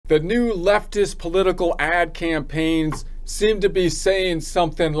the new leftist political ad campaigns seem to be saying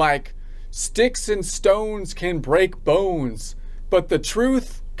something like, sticks and stones can break bones, but the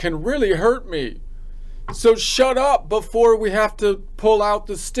truth can really hurt me. So shut up before we have to pull out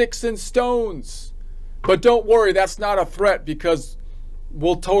the sticks and stones. But don't worry, that's not a threat because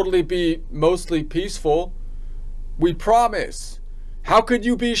we'll totally be mostly peaceful. We promise. How could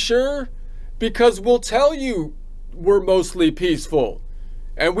you be sure? Because we'll tell you we're mostly peaceful.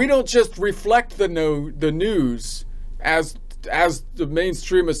 And we don't just reflect the news as the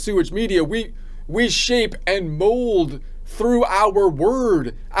mainstream of sewage media. We shape and mold through our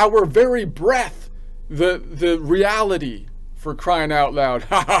word, our very breath, the reality, for crying out loud.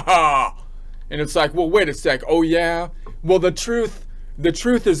 Ha ha ha. And it's like, well, wait a sec. Oh yeah? Well, the truth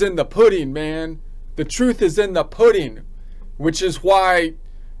is in the pudding, man. The truth is in the pudding, which is why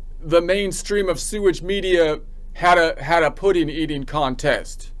the mainstream of sewage media had a pudding eating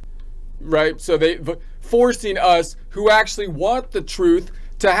contest, right? So they forcing us who actually want the truth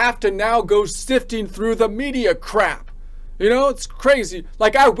to have to now go sifting through the media crap. You know, it's crazy.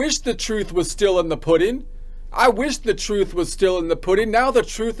 Like, I wish the truth was still in the pudding. I wish the truth was still in the pudding. Now the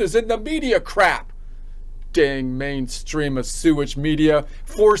truth is in the media crap. Dang mainstream of sewage media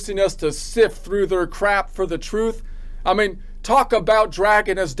forcing us to sift through their crap for the truth. I mean, talk about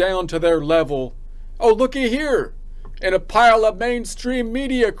dragging us down to their level. Oh, looky here. In a pile of mainstream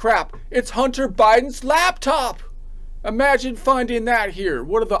media crap, it's Hunter Biden's laptop. Imagine finding that here.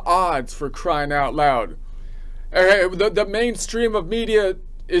 What are the odds, for crying out loud? The mainstream of media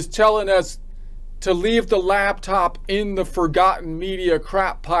is telling us to leave the laptop in the forgotten media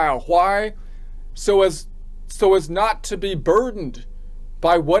crap pile. Why? So as not to be burdened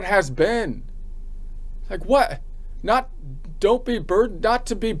by what has been. Like what? Don't be burdened, not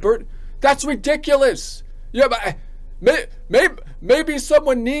to be burdened. That's ridiculous. Yeah, but maybe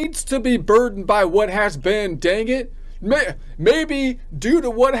someone needs to be burdened by what has been, dang it. Maybe due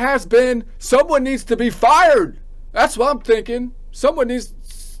to what has been, someone needs to be fired. That's what I'm thinking. Someone needs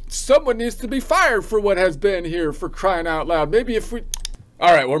to be fired for what has been here, for crying out loud. Maybe if we...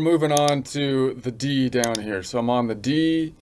 All right, we're moving on to the D down here. So I'm on the D.